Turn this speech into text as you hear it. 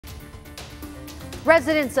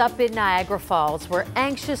Residents up in Niagara Falls were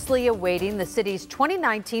anxiously awaiting the city's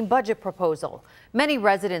 2019 budget proposal. Many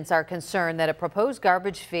residents are concerned that a proposed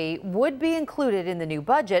garbage fee would be included in the new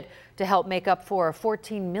budget to help make up for a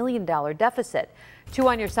 $14 million deficit. 2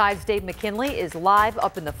 on Your Side's Dave McKinley is live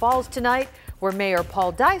up in the Falls tonight, where Mayor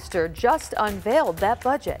Paul Dyster just unveiled that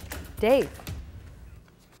budget. Dave.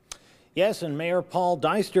 Yes, and Mayor Paul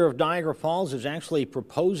Dyster of Niagara Falls is actually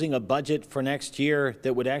proposing a budget for next year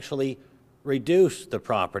that would actually reduce the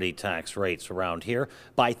property tax rates around here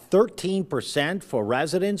by 13% for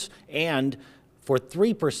residents and for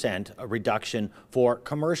 3% a reduction for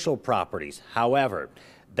commercial properties. However,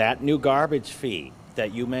 that new garbage fee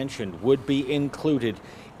that you mentioned would be included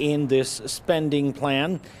in this spending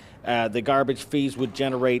plan. The garbage fees would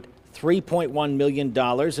generate $3.1 million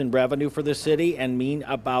in revenue for the city and mean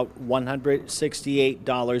about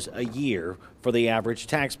 $168 a year for the average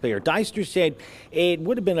taxpayer. Dyster said it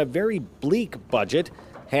would have been a very bleak budget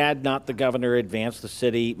had not the governor advanced the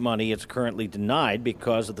city money it's currently denied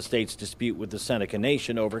because of the state's dispute with the Seneca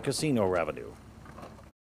Nation over casino revenue.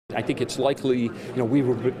 I think it's likely,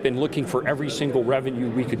 we've been looking for every single revenue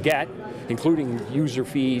we could get, including user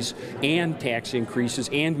fees and tax increases,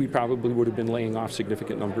 and we probably would have been laying off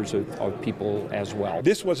significant numbers of people as well.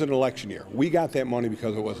 This was an election year. We got that money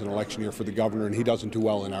because it was an election year for the governor, and he doesn't do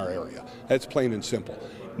well in our area. That's plain and simple.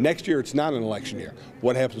 Next year, it's not an election year.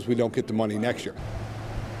 What happens if we don't get the money next year?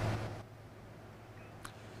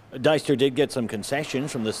 Dyster did get some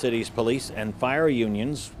concessions from the city's police and fire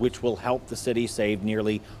unions, which will help the city save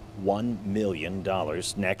nearly $1 million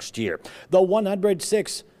next year. The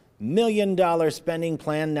 $106 million spending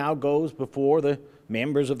plan now goes before the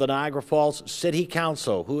members of the Niagara Falls City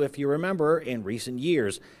Council, who, if you remember, in recent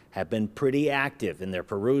years have been pretty active in their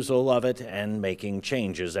perusal of it and making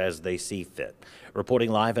changes as they see fit.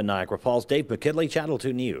 Reporting live in Niagara Falls, Dave McKinley, Channel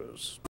 2 News.